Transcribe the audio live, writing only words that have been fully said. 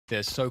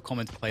this. So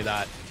common to play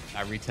that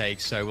retake.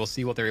 So we'll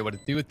see what they're able to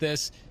do with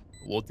this.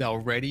 Wardell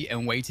ready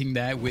and waiting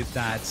there with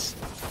that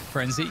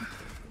Frenzy.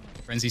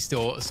 Frenzy's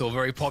still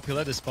very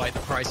popular despite the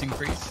price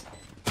increase.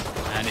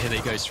 And here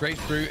they go, straight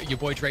through.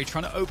 YaBoiDre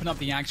trying to open up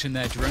the action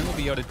there. Drone will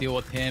be able to deal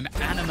with him.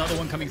 And another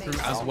one coming through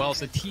as well.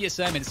 So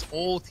TSM, it's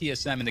all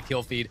TSM in the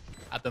kill feed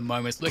at the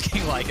moment. It's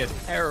looking like a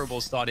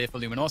terrible start here for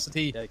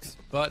Luminosity. Yikes.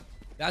 But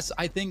that's,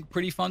 I think,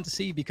 pretty fun to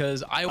see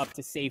because up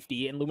to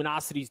safety, and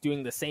Luminosity's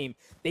doing the same.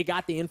 They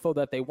got the info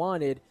that they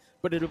wanted,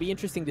 but it'll be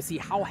interesting to see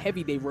how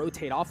heavy they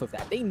rotate off of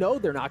that. They know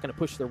they're not going to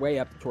push their way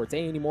up towards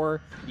A anymore.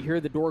 You hear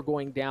the door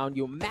going down.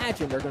 You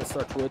imagine they're going to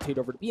start to rotate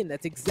over to B, and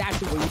that's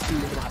exactly where you see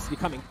Luminosity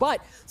coming.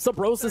 But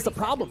Subroza's the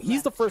problem.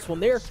 He's the first one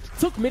there.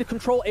 Took mid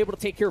control, able to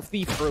take care of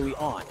Thief early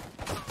on.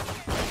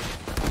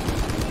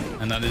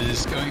 And that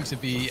is going to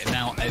be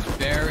now a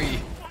very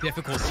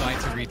difficult site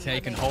to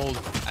retake and hold,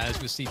 as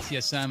we see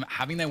TSM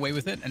having their way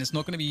with it. And it's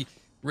not going to be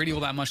really all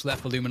that much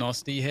left for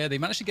Luminosity here. They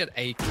managed to get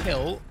a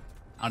kill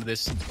out of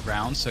this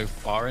round so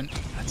far, and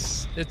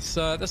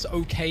that's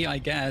okay, I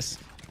guess.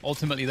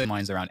 Ultimately, the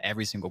mines around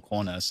every single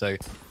corner, so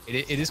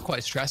it is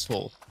quite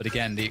stressful. But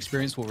again, the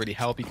experience will really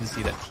help. You can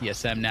see that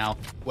TSM now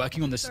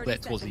working on the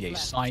split towards the A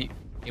site,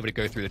 able to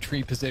go through the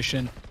tree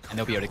position, and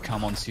they'll be able to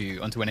come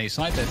onto an A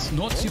site that's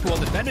not super well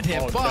defended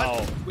here.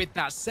 But with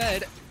that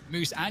said,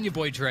 Moose and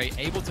YaBoiDre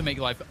able to make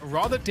life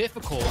rather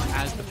difficult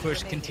as the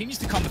push continues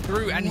to come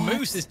through, and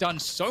Moose has done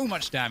so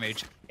much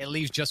damage, it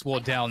leaves just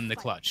Wardell in the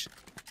clutch.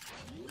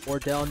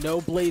 Wardell,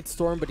 no Blade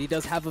Storm, but he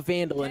does have a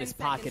Vandal in his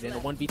pocket in a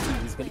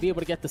 1v2. He's going to be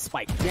able to get the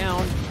spike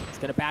down. He's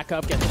going to back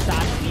up, get the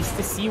shot, needs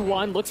to see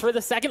one, looks for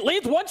the second,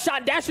 lands one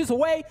shot, dashes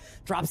away,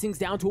 drops things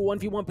down to a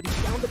 1v1, but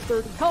he's down to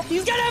 30 health.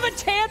 He's going to have a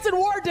chance, and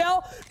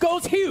Wardell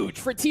goes huge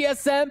for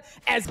TSM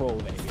as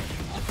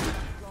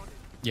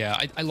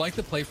Yeah, I like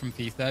the play from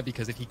Thief there,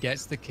 because if he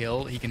gets the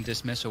kill, he can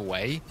dismiss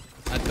away.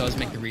 That does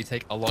make the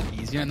retake a lot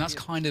easier, and that's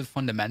kind of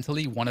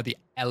fundamentally one of the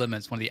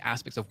elements, one of the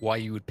aspects of why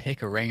you would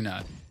pick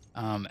Arena.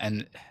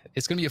 And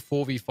it's going to be a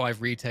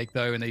 4v5 retake,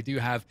 though, and they do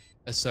have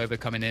a server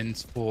coming in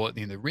for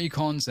the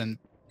recons, and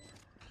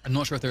I'm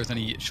not sure if there's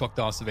any shock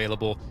darts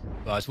available,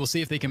 but we'll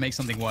see if they can make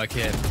something work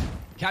here.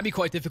 Can be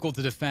quite difficult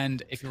to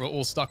defend if you're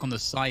all stuck on the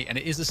site, and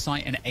it is a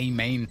site and A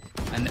main,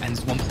 and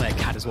one player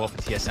cat as well for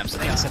TSM, so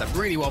they are set up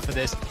really well for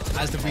this.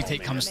 As the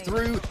retake comes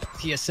through,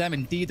 TSM,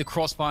 indeed, the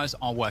crossfires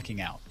are working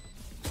out.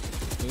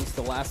 He's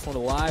the last one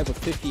alive with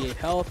 58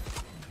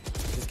 health.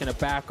 He's going to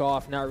back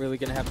off, not really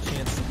going to have a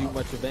chance to do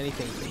much of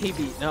anything.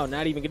 Maybe, no,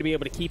 not even going to be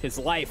able to keep his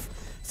life.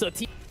 So,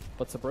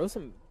 but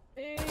Subroza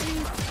may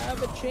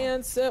have a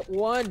chance at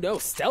one. No,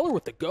 Stellar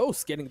with the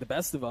Ghost getting the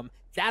best of him.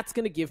 That's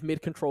going to give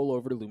mid control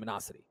over to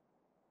Luminosity.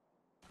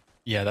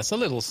 Yeah, that's a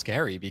little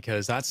scary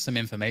because that's some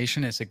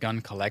information. It's a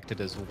gun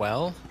collected as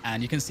well.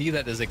 And you can see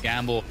that there's a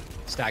gamble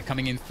stack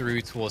coming in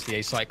through towards the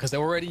A site because they're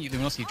already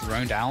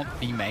droned out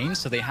B main,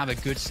 so they have a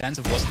good sense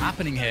of what's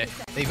happening here.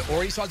 They've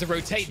already started to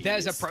rotate.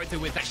 There's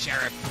aproto with the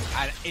Sheriff,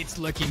 and it's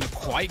looking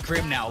quite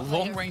grim now.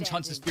 Long range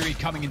Hunter's Fury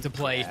coming into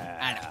play,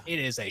 and it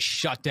is a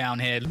shutdown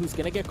here. Who's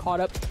going to get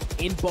caught up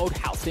in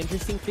Boathouse? The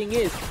interesting thing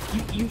is,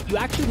 you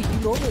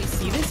normally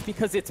see this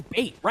because it's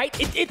bait, right?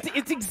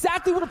 It's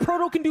exactly what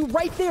aproto can do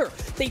right there.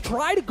 They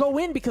try to go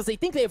in because they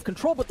think they have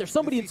control, but there's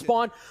somebody in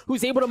spawn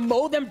who's able to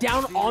mow them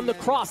down on the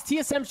cross.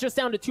 TSM's just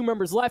down to 2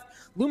 members left.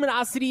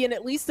 Luminosity in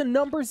at least a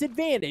numbers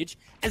advantage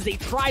as they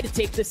try to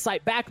take this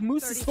site back.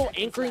 Moose is still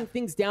anchoring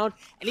things down,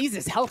 and he's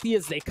as healthy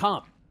as they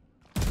come.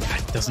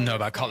 Doesn't know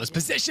about Koler's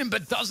position,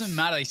 but doesn't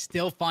matter. He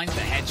still finds the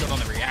headshot on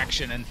the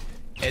reaction, and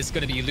it's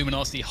going to be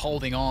Luminosity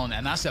holding on,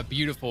 and that's a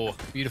beautiful,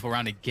 beautiful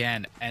round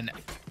again. And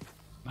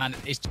man,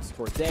 it's just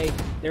towards A.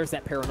 There's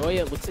that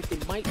paranoia. It looks like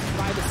they might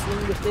try to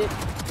swing with it.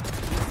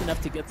 Just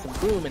enough to get some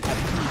room and have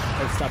Thief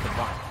post up and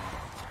run.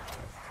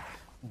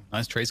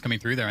 Nice trades coming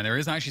through there, and there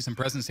is actually some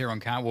presence here on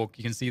Catwalk.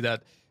 You can see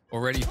that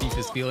already Thief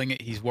is feeling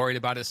it. He's worried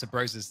about it.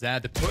 Subroza's there.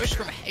 The push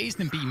from hazed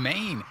and B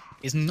main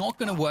is not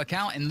going to work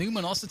out, and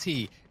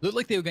Luminosity looked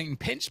like they were getting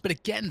pinched, but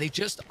again, they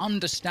just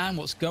understand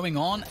what's going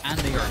on, and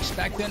they are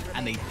expectant,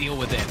 and they deal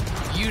with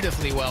it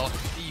beautifully well.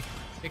 Thief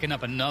picking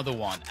up another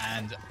one,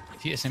 and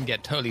TSM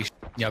get totally...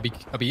 Yeah,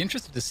 I'll be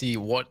interested to see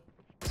what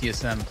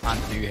TSM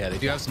plan to do here. They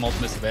do have some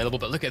ultimates available,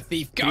 but look at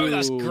Thief go.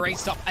 That's great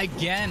stuff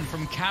again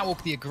from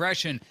Catwalk. The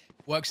aggression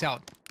works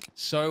out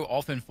so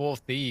often for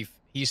Thief.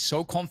 He's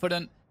so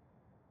confident,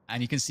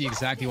 and you can see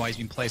exactly why he's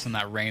been placed on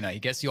that Reyna. He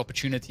gets the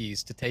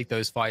opportunities to take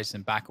those fights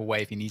and back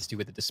away if he needs to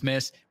with the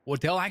dismiss.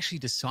 Wardell actually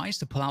decides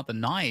to pull out the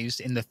knives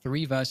in the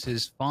 3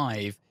 versus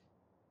 5,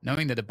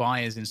 knowing that a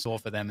buy is in store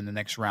for them in the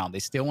next round. They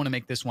still want to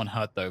make this one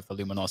hurt, though, for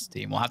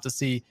Luminosity. And we'll have to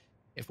see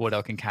if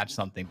Wardell can catch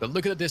something. But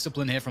look at the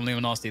discipline here from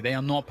Luminosity. They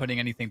are not putting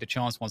anything to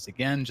chance once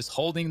again, just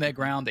holding their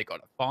ground. They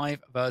got a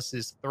 5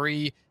 versus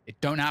 3. They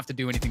don't have to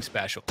do anything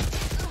special.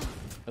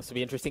 This will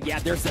be interesting. Yeah,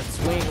 there's that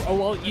swing. Oh,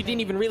 well, you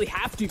didn't even really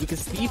have to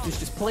because Thief is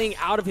just playing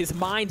out of his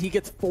mind. He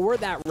gets 4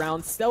 that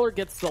round. Stellar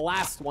gets the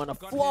last one. A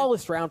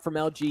flawless round from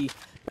LG.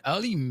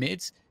 Early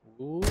mid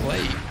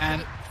play.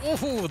 And,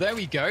 oh, there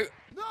we go.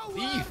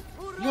 Thief,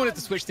 he wanted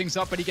to switch things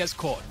up, but he gets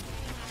caught.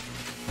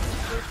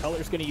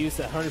 Color's going to use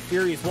that 100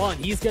 Furies one.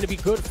 He's going to be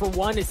good for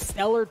one as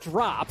Stellar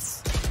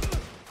drops.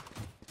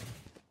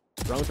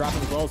 Drone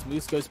dropping as well as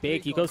Moose goes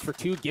big. He goes for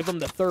two, give him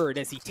the third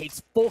as he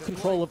takes full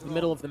control of the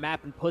middle of the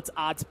map and puts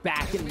odds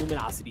back in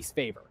Luminosity's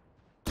favor.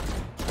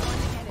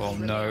 Oh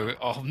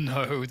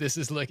no, this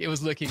is it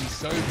was looking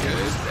so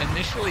good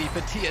initially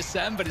for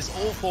TSM, but it's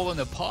all fallen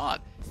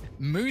apart.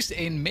 Moose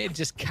in mid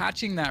just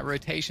catching that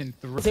rotation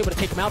through. Was able to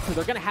take him out, so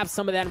they're going to have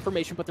some of that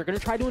information, but they're going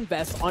to try to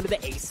invest onto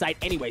the A site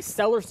anyway.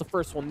 Stellar's the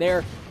first one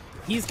there.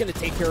 He's going to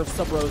take care of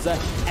Subroza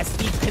as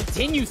Thief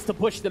continues to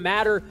push the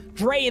matter.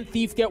 Dre and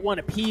Thief get one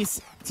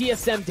apiece.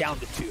 TSM down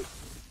to 2.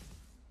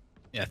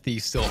 Yeah,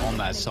 Thief still on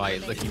that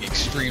site, looking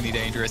extremely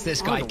dangerous.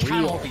 This guy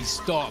cannot be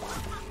stopped.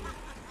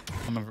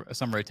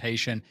 Some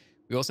rotation.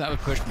 We also have a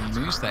push from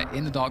Moose there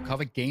in the dark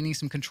cover, gaining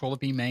some control of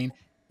B main.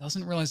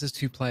 Doesn't realize there's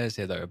 2 players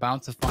here though.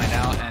 About to find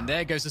out, and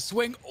there goes the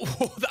swing.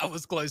 Oh, that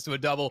was close to a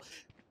double.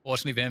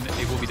 Fortunately for him,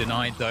 it will be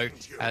denied though,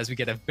 as we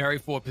get a very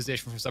forward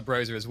position from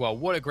Subroza as well.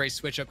 What a great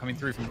switch up coming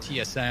through from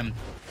TSM.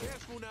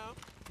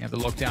 You have the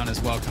lockdown as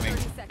well coming,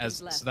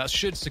 so that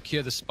should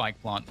secure the spike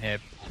plant here.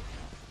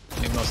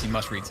 Luminosity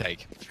must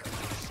retake.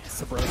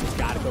 Subroza's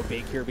got to go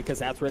big here because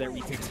that's where that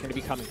retake is going to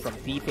be coming from.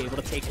 Thief able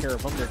to take care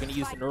of them. They're going to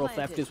use the neural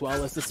theft as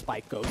well as the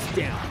spike goes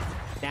down.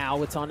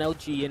 Now it's on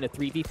LG in a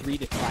 3v3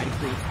 to try to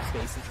create some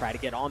space and try to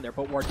get on there.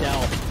 But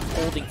Wardell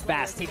holding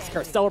fast, takes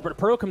care of Stellar, but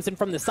Pro comes in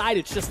from the side.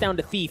 It's just down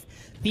to Thief.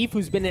 Thief,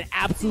 who's been an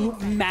absolute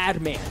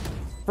madman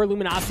for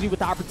Luminosity with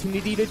the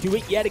opportunity to do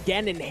it yet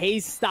again, and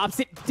hazed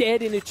stops it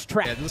dead in its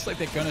tracks. Yeah, it looks like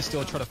they're going to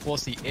still try to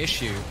force the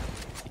issue.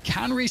 It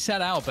can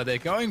reset out, but they're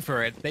going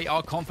for it. They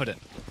are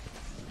confident.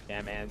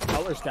 Yeah, man.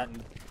 Color's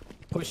gotten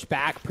pushed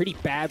back pretty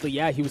badly.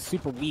 Yeah, he was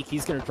super weak.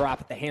 He's going to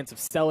drop at the hands of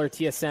Stellar.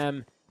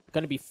 TSM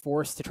going to be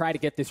forced to try to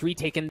get this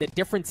retake. And the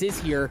difference is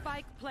here,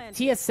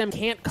 TSM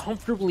can't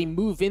comfortably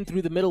move in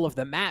through the middle of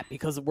the map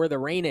because of where the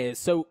rain is.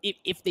 So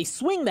if they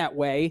swing that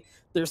way,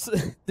 there's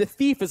the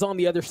Thief is on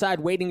the other side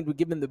waiting to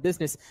give them the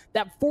business.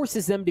 That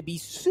forces them to be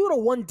pseudo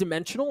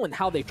one-dimensional in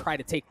how they try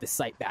to take the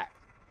site back.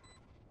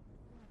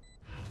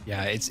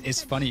 Yeah,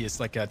 it's funny. It's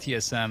like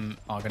TSM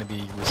are going to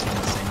be receiving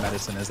the same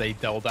medicine as they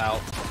dealt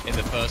out in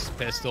the first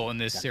pistol in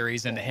this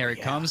series. And here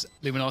it comes.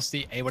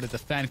 Luminosity able to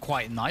defend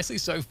quite nicely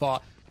so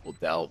far.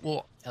 Wardell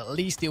will at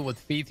least deal with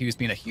Thief, who's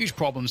been a huge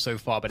problem so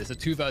far, but it's a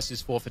 2 versus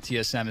 4 for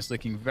TSM. It's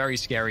looking very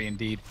scary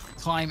indeed.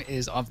 Time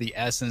is of the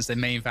essence. There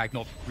may, in fact,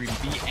 not really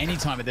be any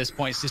time at this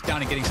point. It's just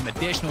down to getting some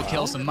additional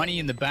kills, some money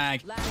in the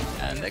bag,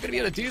 and they're going to be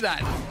able to do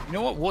that. You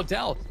know what?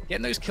 Wardell,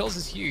 getting those kills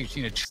is huge.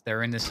 You know,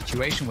 they're in this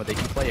situation where they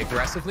can play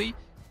aggressively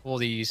for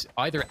these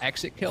either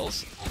exit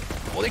kills,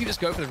 or they can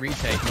just go for the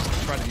retake and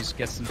try to just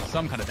get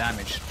some kind of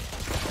damage.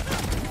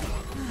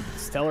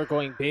 Stellar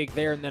going big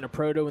there, and then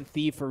aproto and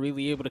Thief are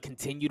really able to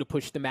continue to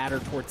push the matter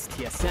towards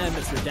TSM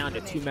as they're down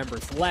to 2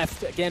 members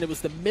left. Again, it was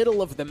the middle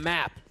of the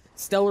map.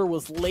 Stellar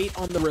was late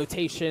on the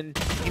rotation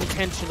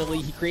intentionally.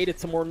 He created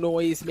some more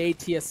noise, made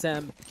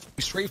TSM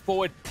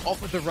straightforward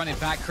off of the running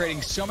back,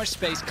 creating so much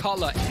space.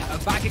 Koler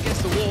back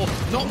against the wall.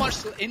 Not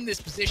much in this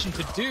position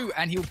to do,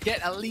 and he'll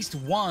get at least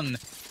 1.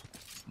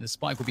 The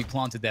spike will be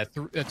planted there.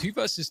 2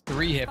 versus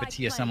 3 here for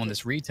TSM on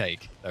this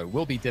retake, though it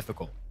will be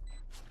difficult.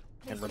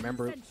 And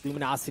remember,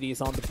 Luminosity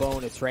is on the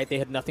bonus, right? They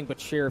had nothing but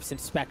Sheriffs and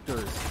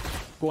Spectres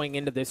going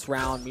into this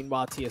round.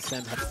 Meanwhile,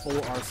 TSM had full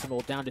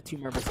arsenal, down to 2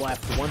 members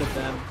left.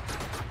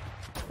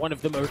 One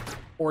of the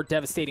more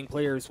devastating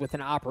players with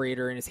an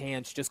operator in his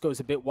hands just goes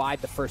a bit wide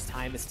the first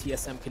time as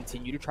TSM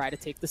continue to try to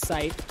take the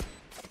site.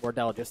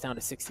 Wardell just down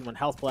to 61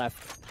 health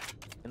left.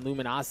 And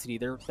Luminosity,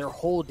 they're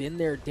holed in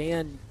there,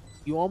 Dan.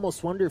 You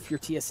almost wonder if you're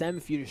TSM,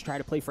 if you just try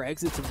to play for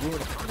exits and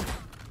ruin it.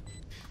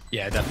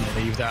 Yeah,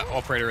 definitely leave that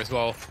operator as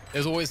well.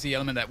 There's always the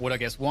element that Wardell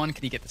gets 1,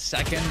 can he get the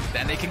 2nd?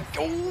 Then they can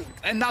go,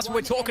 and that's what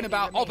we're talking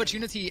about.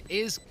 Opportunity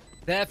is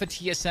there for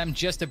TSM,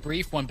 just a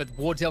brief one, but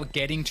Wardell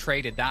getting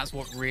traded, that's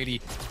what really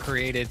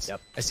created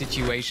a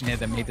situation here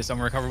that made this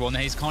unrecoverable. And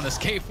he can't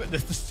escape,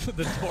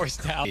 the door's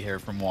down. Here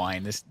from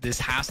Wine, this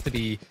has to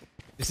be,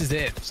 this is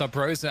it.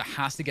 Subroza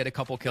has to get a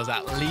couple kills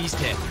at least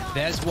here.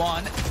 There's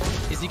 1.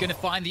 Is he going to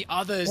find the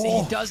others?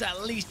 Oh. He does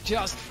at least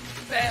just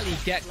barely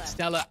get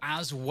Stellar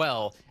as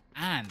well.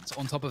 And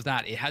on top of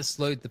that, it has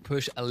slowed the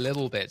push a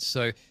little bit.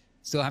 So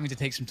still having to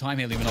take some time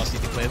here, Luminosity,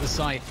 to clear the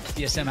site.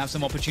 TSM have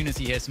some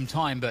opportunity here, some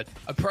time, but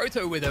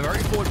aproto with a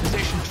very forward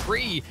position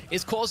tree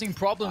is causing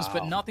problems,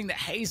 but nothing that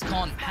hazed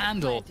can't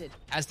handle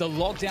as the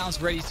lockdown's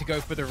ready to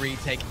go for the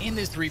retake in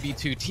this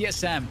 3v2.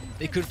 TSM,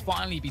 they could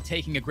finally be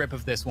taking a grip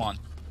of this one.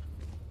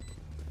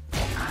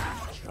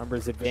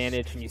 Numbers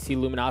advantage, and you see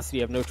Luminosity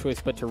have no choice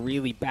but to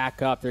really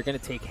back up. They're going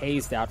to take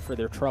hazed out for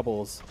their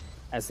troubles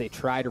as they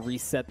try to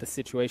reset the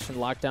situation.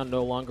 Lockdown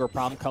no longer a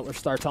problem. Cutler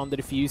starts on the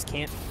defuse,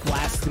 can't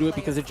blast through it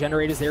because the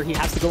generator's there. He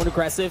has to go in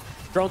aggressive.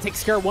 Drone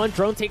takes care of 1,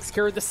 drone takes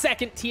care of the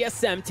 2nd.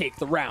 TSM take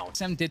the round.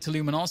 TSM did to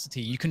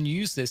Luminosity. You can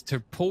use this to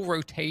pull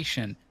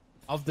rotation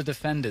of the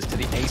defenders to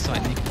the A site,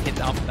 and you can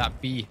hit up that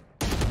B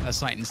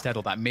site instead,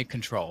 or that mid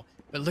control.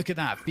 But look at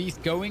that,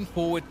 Beast going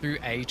forward through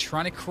A,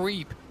 trying to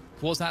creep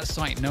towards that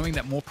site, knowing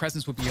that more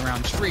presence would be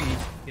around tree.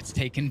 It's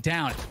taken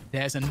down.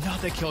 There's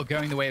another kill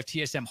going the way of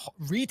TSM,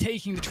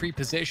 retaking the tree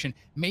position.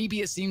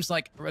 Maybe it seems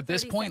like at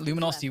this point,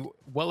 Luminosity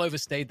well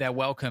overstayed their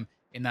welcome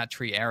in that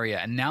tree area,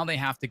 and now they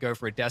have to go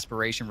for a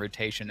desperation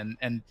rotation,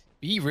 and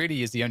B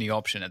really is the only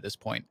option at this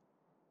point.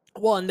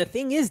 Well, and the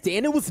thing is,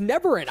 Dan, it was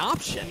never an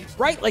option,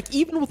 right? Like,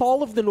 even with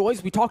all of the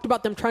noise, we talked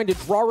about them trying to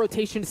draw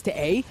rotations to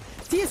A.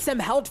 TSM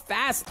held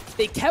fast.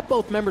 They kept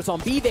both members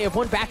on B. They have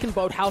one back in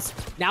boathouse.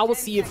 Now we'll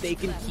see if they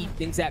can keep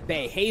things at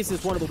bay. Hazed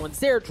is one of the ones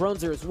there.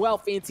 Drones are as well.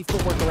 Fancy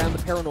footwork around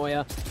the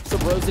paranoia.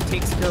 Subroza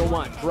takes care of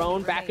one.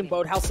 Drone back in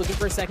boathouse looking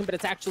for a second, but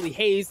it's actually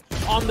Hazed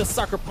on the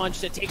sucker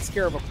punch that takes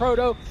care of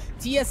aproto.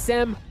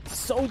 TSM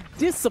so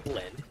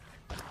disciplined.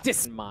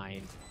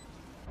 Mind.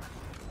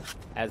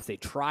 As they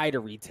try to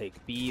retake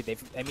B,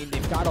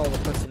 they've got all the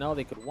personnel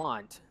they could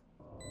want.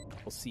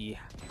 We'll see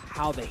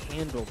how they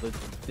handle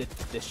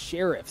the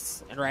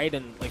sheriffs, and right,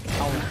 and like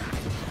how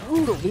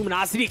brutal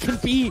Luminosity can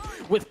be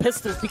with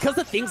pistols because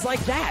of things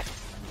like that.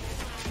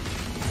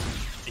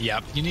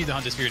 Yeah, you need the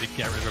Hunter Spirit to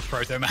get rid of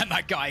aproto, man.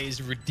 That guy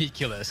is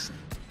ridiculous.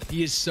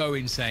 He is so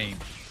insane.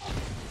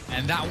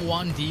 And that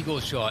one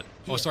deagle shot,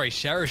 or sorry,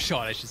 sheriff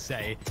shot, I should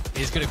say,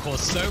 is going to cause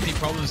so many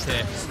problems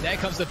here. There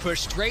comes the push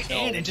straight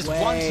in, and just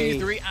 1, 2,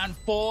 3, and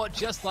 4,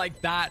 just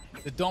like that.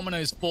 The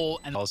dominoes fall,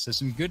 and also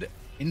some good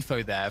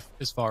info there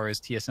as far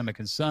as TSM are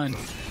concerned.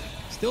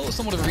 Still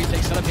somewhat of a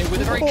retake setup here with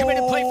a very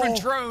committed play from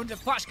Drone. The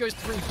flash goes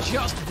through,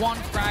 just one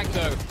frag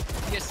though.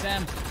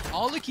 TSM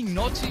are looking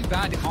not too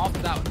bad after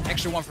that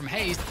extra one from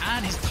Hazed,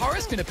 and his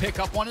turret's going to pick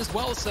up one as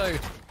well. So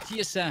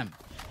TSM,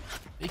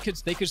 they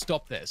could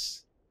stop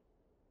this.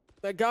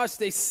 My gosh,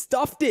 they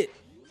stuffed it,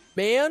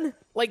 man.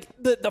 Like,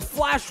 the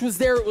flash was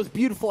there. It was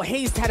beautiful.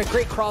 Hazed had a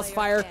great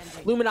crossfire.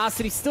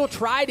 Luminosity still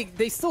tried.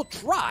 They still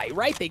try,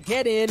 right? They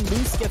get in.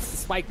 Moose gets the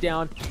spike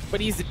down,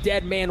 but he's a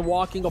dead man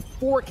walking. A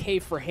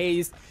 4K for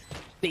Hazed.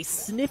 They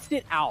sniffed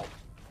it out,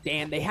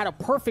 Dan. They had a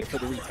perfect for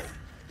the retake.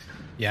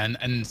 Yeah,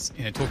 and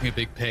you know, talking of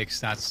big picks,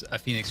 that's a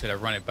Phoenix going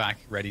to run it back,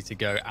 ready to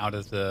go out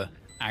of the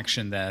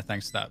action there,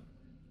 thanks to that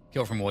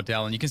kill from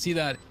Wardell. And you can see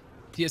that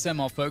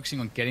TSM are focusing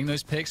on getting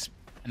those picks,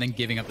 and then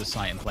giving up the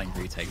site and playing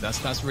retake.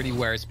 That's really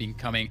where it's been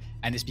coming,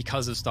 and it's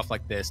because of stuff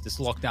like this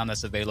lockdown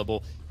that's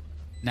available.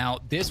 Now,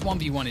 this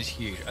 1v1 is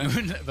huge.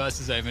 Omen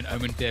versus Omen,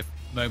 Omen diff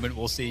moment.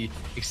 We'll see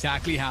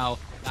exactly how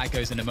that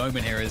goes in a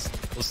moment here, as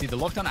we'll see the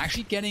lockdown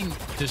actually getting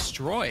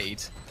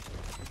destroyed.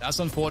 That's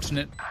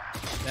unfortunate.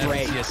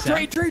 Dre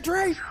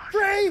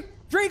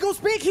goes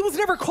big. He was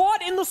never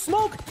caught in the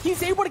smoke.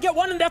 He's able to get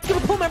one, and that's going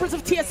to pull members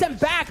of TSM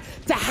back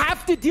to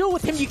have to deal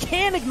with him. You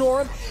can't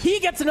ignore him. He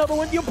gets another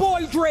one. Your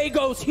boy Dre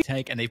goes.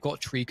 And they've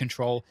got tree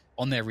control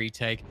on their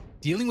retake.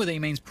 Dealing with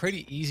A-main's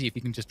pretty easy if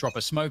you can just drop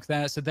a smoke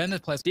there. So then the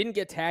players didn't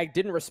get tagged,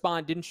 didn't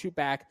respond, didn't shoot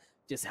back,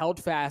 just held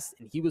fast,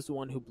 and he was the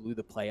one who blew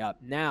the play up.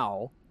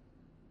 Now,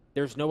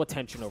 there's no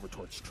attention over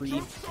towards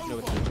tree, no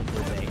attention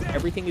towards A.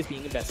 Everything is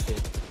being invested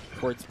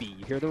towards B.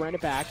 You hear the run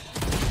it back.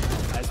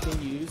 Has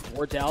been used.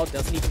 Wardell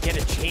doesn't even get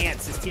a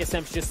chance as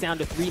TSM's just down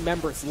to 3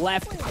 members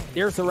left.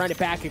 There's the run it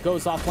back. It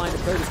goes offline. The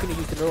third is going to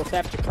use the neural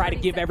theft to try to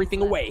give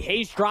everything away.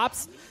 Hazed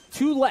drops.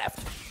 2 left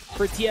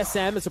for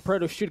TSM as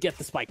aproto should get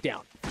the spike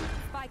down.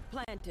 Spike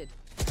planted.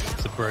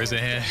 Subroza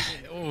here.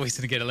 Oh, he's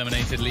going to get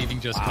eliminated, leaving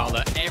just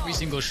Koler. Every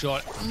single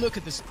shot. Look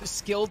at this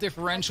skill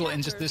differential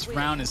in just this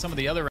round and some of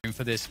the other room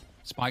for this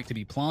spike to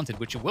be planted,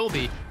 which it will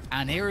be.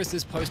 And here is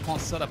this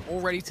post-plant setup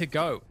all ready to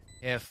go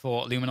here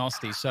for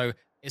Luminosity. So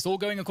it's all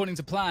going according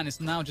to plan. It's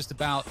now just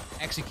about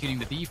executing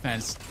the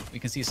defense. We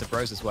can see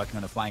Subroza's working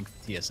on the flank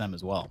for TSM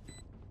as well.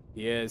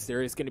 Yes,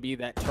 there is going to be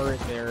that turret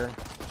there.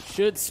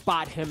 Should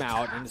spot him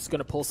out, and it's going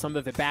to pull some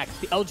of it back.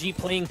 The LG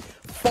playing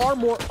far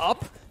more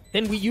up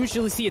than we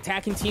usually see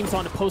attacking teams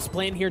on a post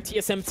plan here.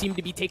 TSM seem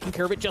to be taking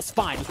care of it just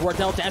fine.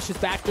 Wardell dashes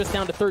back just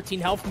down to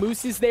 13 health.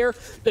 Moose is there.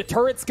 The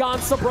turret's gone.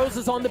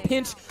 Subroza's on the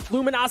pinch.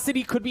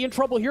 Luminosity could be in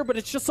trouble here, but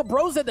it's just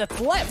Subroza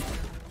that's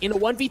left. In a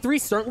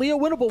 1v3, certainly a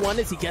winnable one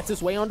as he gets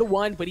his way onto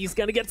 1, but he's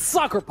going to get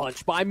sucker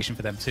punched by mission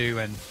for them too,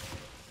 and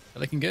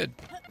they're looking good.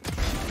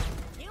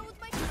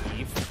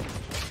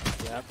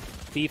 Thief. Yep.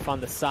 Thief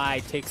on the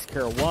side takes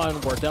care of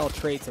 1. Wardell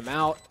trades him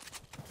out.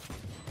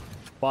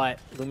 But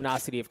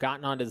Luminosity have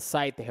gotten onto the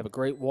site. They have a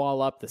great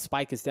wall up. The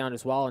spike is down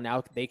as well, and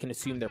now they can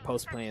assume their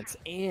post plants.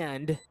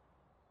 And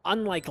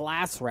unlike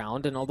last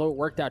round, and although it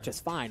worked out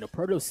just fine,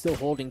 aproto's still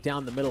holding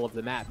down the middle of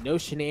the map. No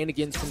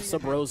shenanigans from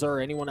Subroza or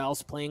anyone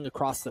else playing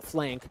across the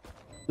flank.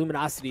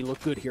 Luminosity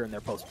look good here in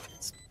their post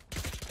plants.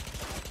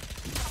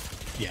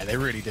 Yeah, they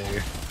really do.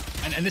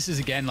 And this is,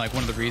 again, like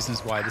one of the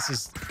reasons why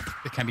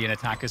it can be an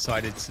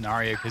attacker-sided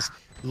scenario, because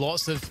you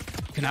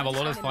can have a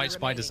lot of fights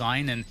by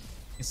design, and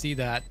you can see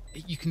that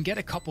you can get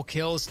a couple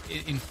kills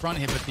in front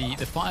here, but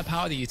the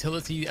firepower, the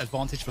utility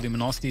advantage for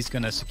Luminosity is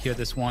going to secure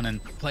this one.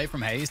 And play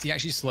from Hazed, he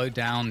actually slowed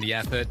down the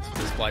effort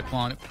to this fly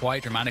plant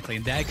quite dramatically.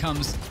 And there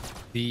comes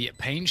the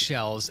paint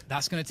shells.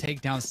 That's going to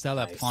take down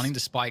Stellar, planting the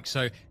spike.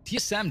 So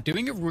TSM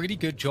doing a really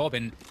good job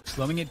in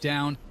slowing it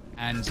down,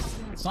 and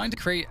starting to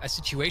create a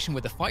situation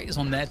where the fight is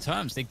on their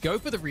terms. They go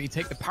for the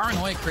retake. The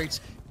paranoia creates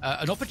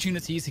an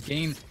opportunity to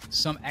gain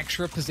some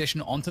extra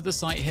position onto the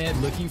site here,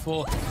 looking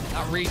for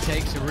that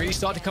retake to really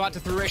start to come out to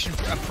fruition.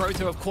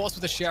 Aproto, of course,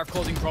 with the sheriff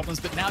causing problems,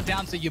 but now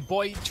down to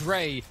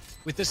YaBoiDre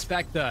with the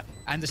Spectre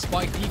and the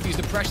Spike defuse.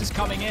 The pressure's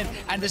coming in,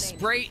 and the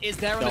spray is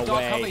there on the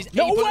dark cover. He's 8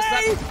 bullets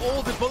left.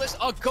 All the bullets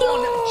are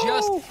gone.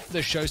 Just the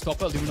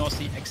showstopper.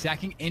 Luminosity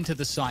exacting into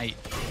the site,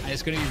 and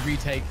it's going to be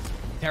retake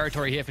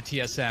territory here for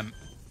TSM.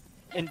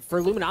 And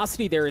for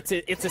Luminosity there, it's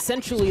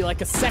essentially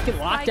like a second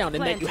lockdown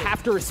in that you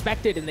have to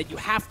respect it and that you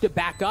have to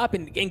back up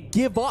and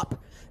give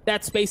up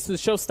that space to the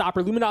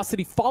showstopper.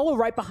 Luminosity follow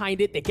right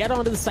behind it. They get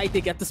onto the site, they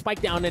get the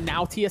spike down, and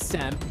now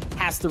TSM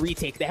has to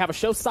retake. They have a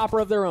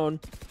showstopper of their own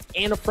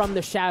and from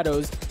the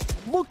shadows,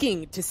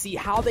 looking to see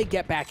how they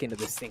get back into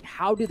this thing.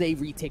 How do they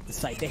retake the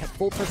site? They have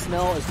full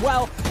personnel as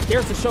well.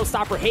 There's the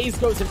showstopper. Hazed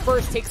goes in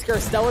first, takes care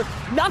of Stellar.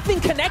 Nothing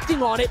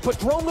connecting on it, but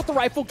Drone with the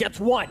rifle gets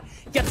one.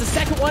 Gets the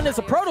second one as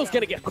Aproto's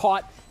gonna get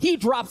caught. He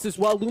drops as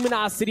well.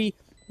 Luminosity,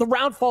 the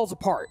round falls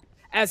apart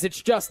as it's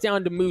just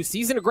down to Moose.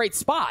 He's in a great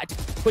spot,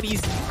 but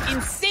he's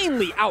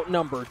insanely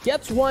outnumbered.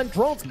 Gets one,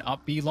 Drone's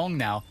up B long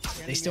now.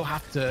 They still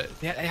have to,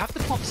 they have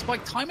to pump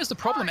spike. Time is the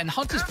problem, and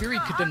Hunter's Fury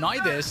could deny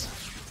this.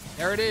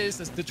 There it is.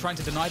 They're trying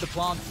to deny the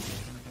plant.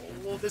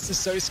 Oh, this is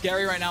so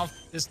scary right now.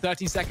 There's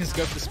 13 seconds to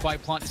go for the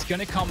spike plant. It's going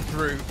to come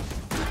through.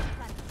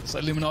 Looks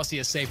like Luminosity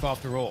is safe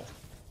after all.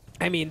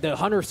 I mean, the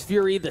Hunter's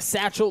Fury, the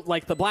satchel,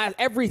 like the blast,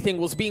 everything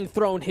was being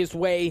thrown his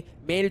way.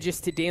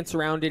 Manages to dance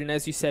around it, and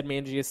as you said,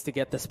 manages to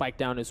get the spike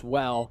down as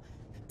well.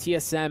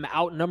 TSM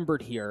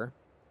outnumbered here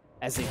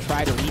as they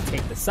try to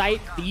retake the site.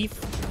 Thief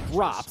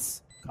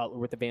drops. Cutler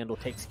with the Vandal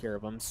takes care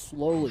of him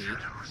slowly,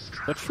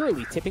 but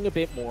surely tipping a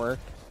bit more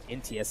in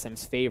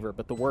TSM's favor,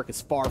 but the work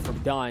is far from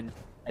done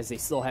as they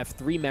still have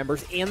 3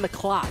 members and the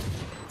clock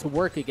to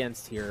work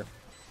against here.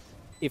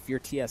 If you're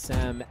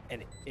TSM,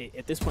 and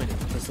at this point, it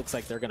just looks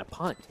like they're going to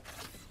punt.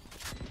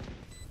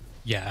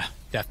 Yeah,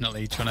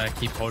 definitely trying to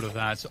keep hold of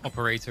that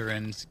operator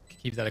and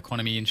keep that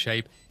economy in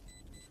shape.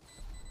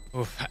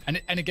 Oof.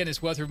 And again,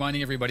 it's worth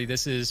reminding everybody,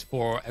 this is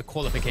for a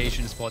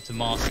qualification spot to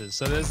Masters.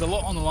 So there's a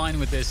lot on the line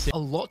with this, a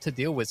lot to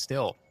deal with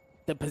still.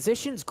 The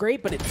position's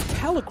great, but it's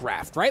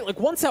telegraphed, right? Like,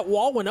 once that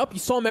wall went up, you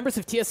saw members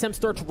of TSM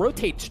start to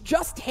rotate.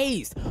 Just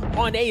Hazed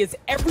on A as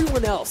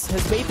everyone else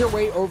has made their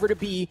way over to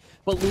B,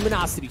 but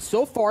Luminosity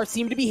so far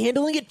seem to be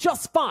handling it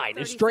just fine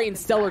as Dre and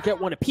Stellar get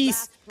one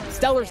apiece.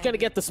 Stellar's going to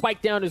get the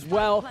spike down as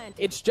well.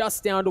 It's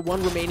just down to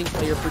 1 remaining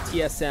player for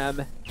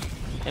TSM.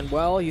 And,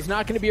 well, he's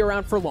not going to be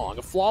around for long.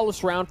 A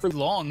flawless round for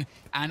long,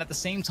 and at the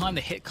same time,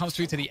 the hit comes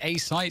through to the A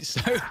site, so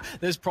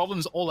there's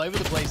problems all over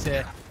the place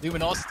here.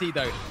 Luminosity,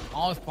 though,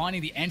 are finding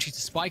the entry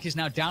to Spike is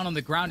now down on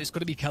the ground. It's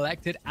got to be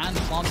collected and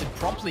planted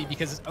promptly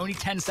because there's only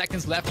 10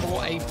 seconds left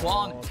for a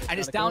plant, and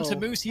it's down to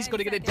Moose. He's got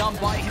to get it done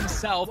by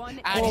himself,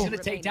 and he's going to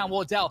take down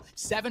Wardell.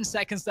 7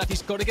 seconds left.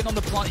 He's got to get on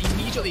the plant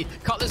immediately.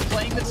 Cutler's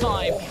playing the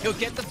time. He'll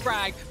get the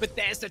frag, but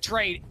there's the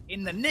trade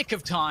in the nick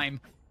of time.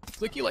 It's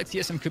looking like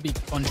TSM could be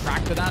on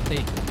track for that.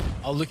 They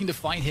are looking to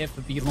fight here for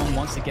B-Long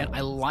once again.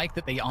 I like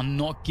that they are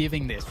not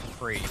giving this for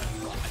free. I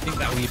think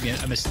that would be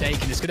a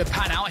mistake, and it's going to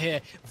pan out here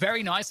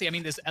very nicely. I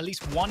mean, there's at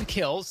least 1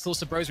 kill. Still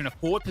Subroza in a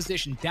forward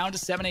position, down to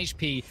 7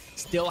 HP.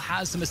 Still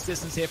has some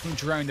assistance here from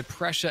Drone. The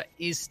pressure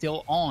is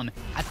still on.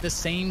 At the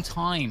same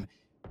time,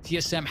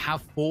 TSM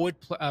have forward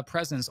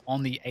presence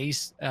on the A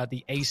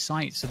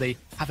site, so they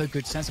have a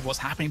good sense of what's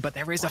happening, but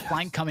there is a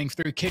flank coming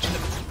through. Kitchen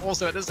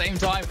also at the same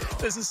time.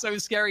 This is so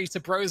scary.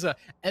 Subroza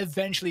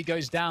eventually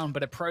goes down,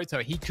 but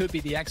Aproto, he could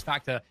be the X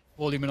factor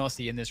for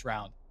Luminosity in this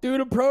round.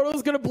 Dude,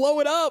 Aproto's gonna blow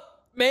it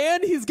up.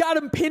 Man, he's got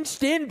him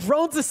pinched in.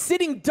 Drone's a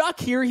sitting duck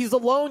here. He's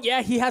alone.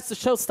 Yeah, he has the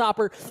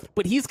showstopper,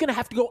 but he's gonna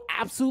have to go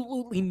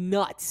absolutely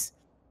nuts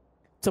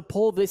to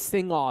pull this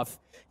thing off.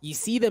 You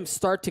see them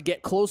start to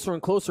get closer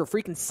and closer,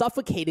 freaking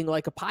suffocating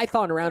like a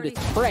python around its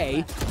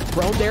prey.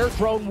 Drone there,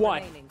 Drone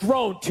 1,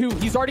 Drone 2.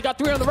 He's already got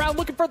 3 on the round,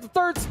 looking for the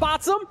 3rd,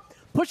 spots him,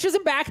 pushes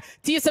him back.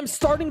 TSM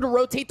starting to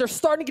rotate. They're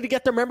starting to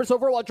get their members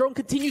over while Drone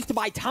continues to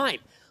buy time.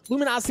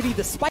 Luminosity,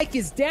 the spike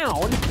is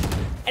down,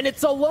 and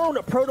it's alone.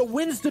 Aproto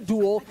wins the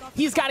duel.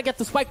 He's got to get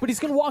the spike, but he's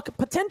going to walk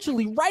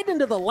potentially right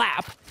into the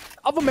lap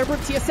of a member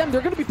of TSM.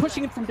 They're going to be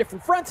pushing it from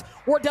different fronts.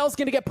 Wardell's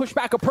going to get pushed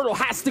back. Aproto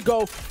has to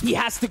go. He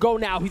has to go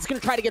now. He's going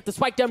to try to get the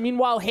spike down.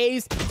 Meanwhile,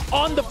 Hazed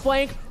on the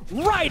flank,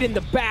 right in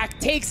the back,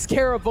 takes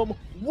care of him.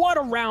 What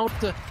a round.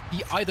 To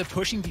be either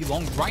pushing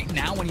B-Long right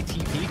now when he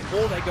TP'd,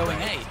 or they're going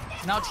A.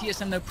 Now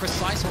TSM know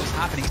precisely what's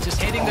happening. He's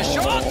just hitting the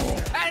shot,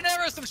 and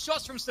there are some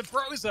shots from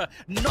Subroza,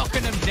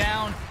 knocking him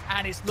down,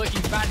 and it's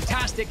looking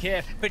fantastic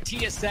here for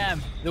TSM.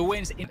 The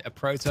wins in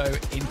Aproto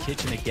in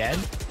kitchen again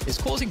is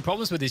causing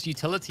problems with his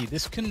utility.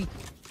 This can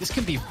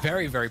be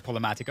very, very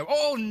problematic.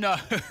 Oh no,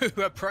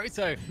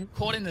 Aproto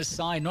caught in the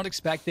side, not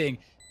expecting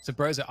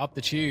Subroza up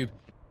the tube.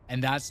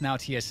 And that's now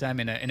TSM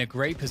in a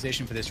great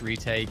position for this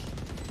retake.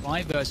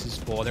 5 versus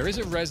 4. There is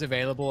a res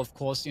available. Of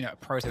course, you know,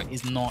 Proto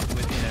is not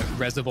within a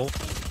resable.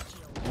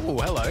 Oh,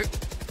 hello.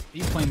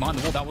 He's playing behind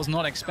the wall. That was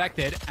not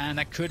expected, and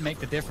that could make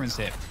the difference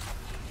here.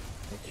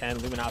 Can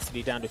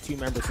Luminosity down to 2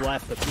 members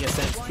left. The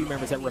TSM's 2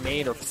 members that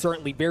remain are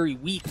certainly very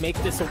weak.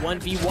 Make this a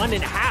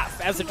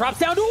 1v1.5 as it drops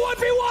down to a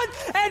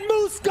 1v1, and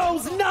Moose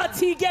goes nuts.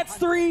 He gets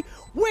 3,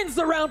 wins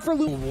the round for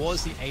Lu.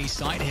 Was the A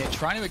side here,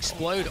 trying to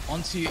explode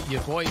onto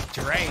your boy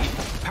Dre.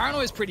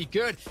 Paranoia is pretty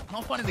good,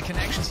 not finding the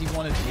connections he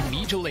wanted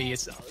immediately.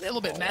 It's a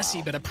little bit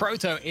messy, but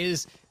aproto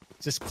is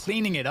just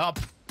cleaning it up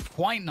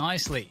quite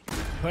nicely,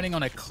 putting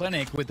on a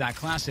clinic with that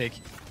classic.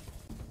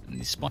 And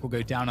the spike will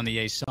go down on the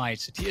A side.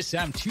 So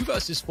TSM 2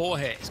 versus 4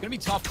 here. It's going to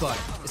be tough, but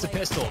it's a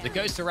pistol. The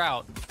ghosts are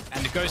out,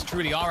 and the ghosts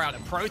truly are out.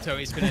 And Proto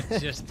is going to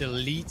just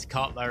delete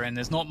Cutler, and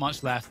there's not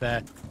much left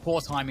there.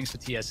 Poor timings for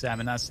TSM,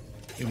 and that's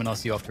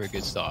Luminosity off to a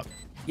good start.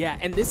 Yeah,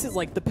 and this is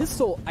like the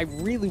pistol I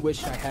really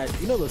wish I had.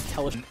 You know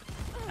those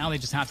Now they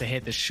just have to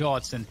hit the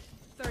shots, and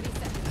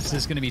this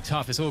is going to be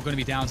tough. It's all going to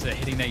be down to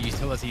hitting their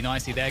utility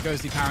nicely. There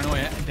goes the Paranoia,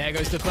 and there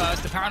goes the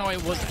burst. The Paranoia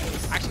was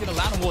actually going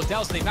to land on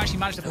Wardell, so they've actually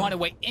managed to find a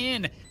way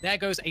in. There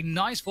goes a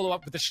nice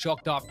follow-up with the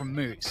shock dart from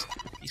Moose.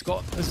 He's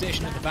got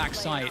position at the back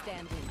side,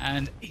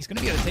 and he's going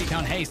to be able to take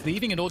down Hazed,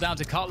 leaving it all down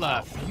to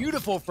Cutler.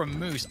 Beautiful from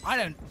Moose. I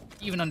don't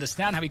even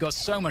understand how he got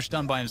so much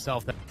done by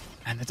himself there.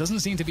 And there doesn't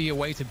seem to be a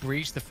way to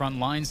breach the front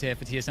lines here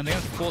for TSM. They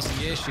have to force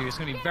the issue. It's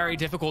going to be very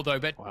difficult, though.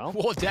 But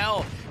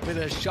Wardell, with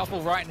a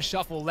shuffle right and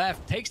shuffle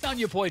left, takes down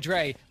your boy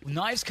Dre.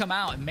 Knives come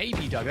out, and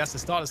maybe, Doug, that's the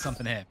start of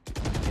something here.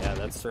 Yeah,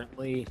 that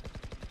certainly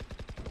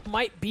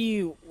might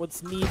be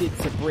what's needed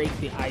to break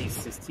the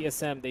ice. As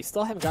TSM, they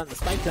still haven't gotten the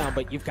spike down,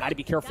 but you've got to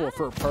be careful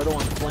for Proto on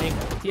the flank.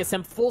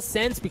 TSM full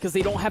sense because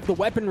they don't have the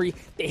weaponry.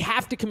 They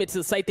have to commit to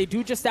the site. They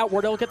do just that.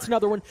 Wardell gets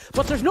another one,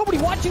 but there's nobody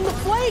watching the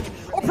flank.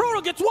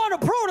 Proto gets 1,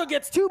 Proto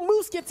gets 2.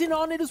 Moose gets in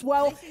on it as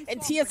well.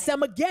 And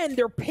TSM, again,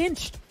 they're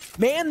pinched.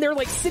 Man, they're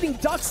like sitting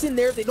ducks in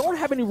there. They don't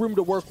have any room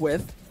to work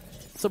with.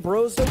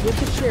 Subroza with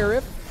the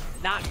Sheriff.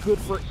 Not good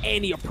for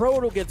any.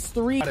 Proto gets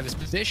 3. Out of his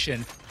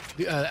position,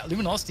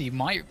 Luminosity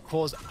might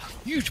cause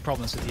huge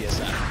problems for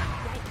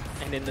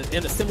TSM. And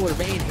in a similar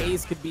vein,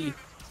 Hazed could be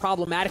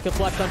problematic if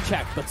left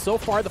unchecked. But so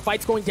far, the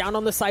fight's going down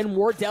on the side, and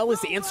Wardell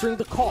is answering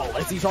the call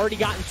as he's already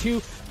gotten 2.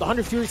 The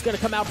 100 Fury is going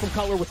to come out from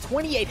Cutler with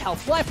 28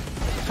 health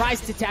left.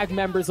 Tries to tag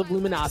members of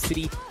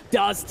Luminosity.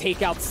 Does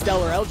take out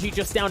Stellar. LG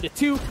just down to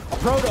 2.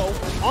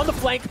 Proto on the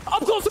flank.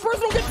 Up close to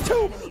personal gets 2.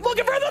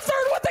 Looking for the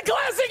 3rd with the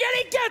classic, and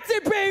he gets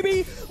it,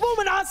 baby!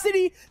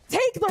 Luminosity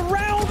take the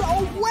round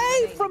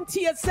away from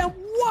TSM.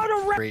 What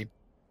a round!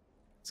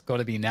 It's got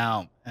to be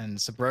now. And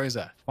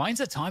Subroza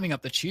finds a timing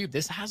up the tube.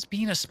 This has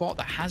been a spot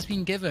that has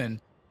been given.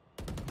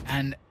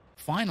 And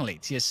finally,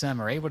 TSM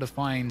are able to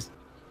find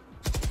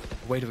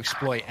a way to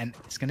exploit. And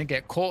it's going to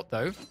get caught,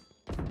 though.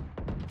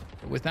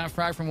 But with that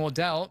frag from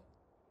Wardell,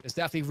 there's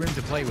definitely room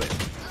to play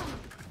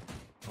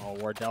with. Oh,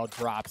 Wardell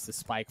drops. The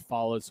spike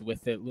follows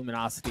with it.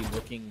 Luminosity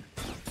looking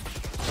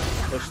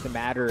to push the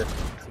matter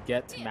to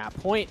get to map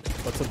point.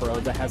 But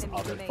Subroza has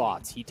other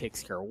thoughts. He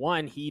takes care of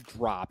 1. He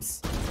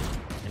drops.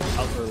 And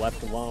Cutler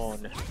left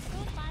alone.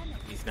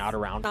 He's not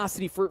around.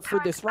 Luminosity for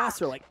this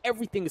roster, like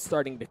everything is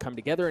starting to come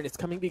together, and it's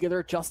coming together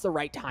at just the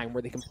right time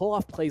where they can pull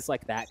off plays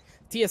like that.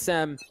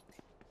 TSM,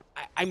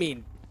 I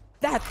mean,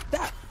 that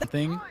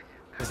thing.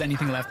 There's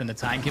anything left in the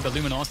tank here, but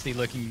Luminosity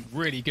looking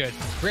really good.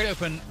 Great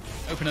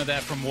opener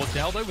there from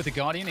Wardell, though, with the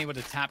Guardian able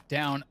to tap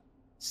down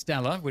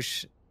Stella,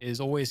 which is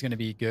always going to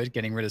be good,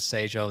 getting rid of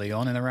Sage early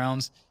on in the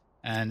rounds.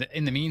 And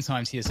in the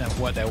meantime, TSM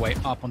work their way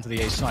up onto the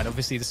A side.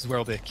 Obviously, this is where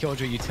all the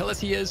Killjoy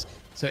utility is,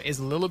 so it is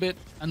a little bit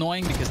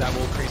annoying because that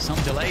will create some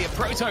delay.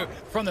 Proto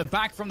from the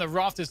back, from the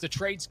rafters, the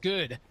trade's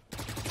good.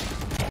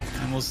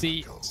 And we'll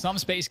see some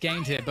space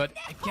gained here, but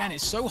again,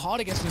 it's so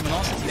hard against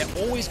Luminosity.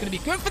 They're always going to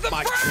be good for the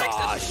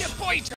frags.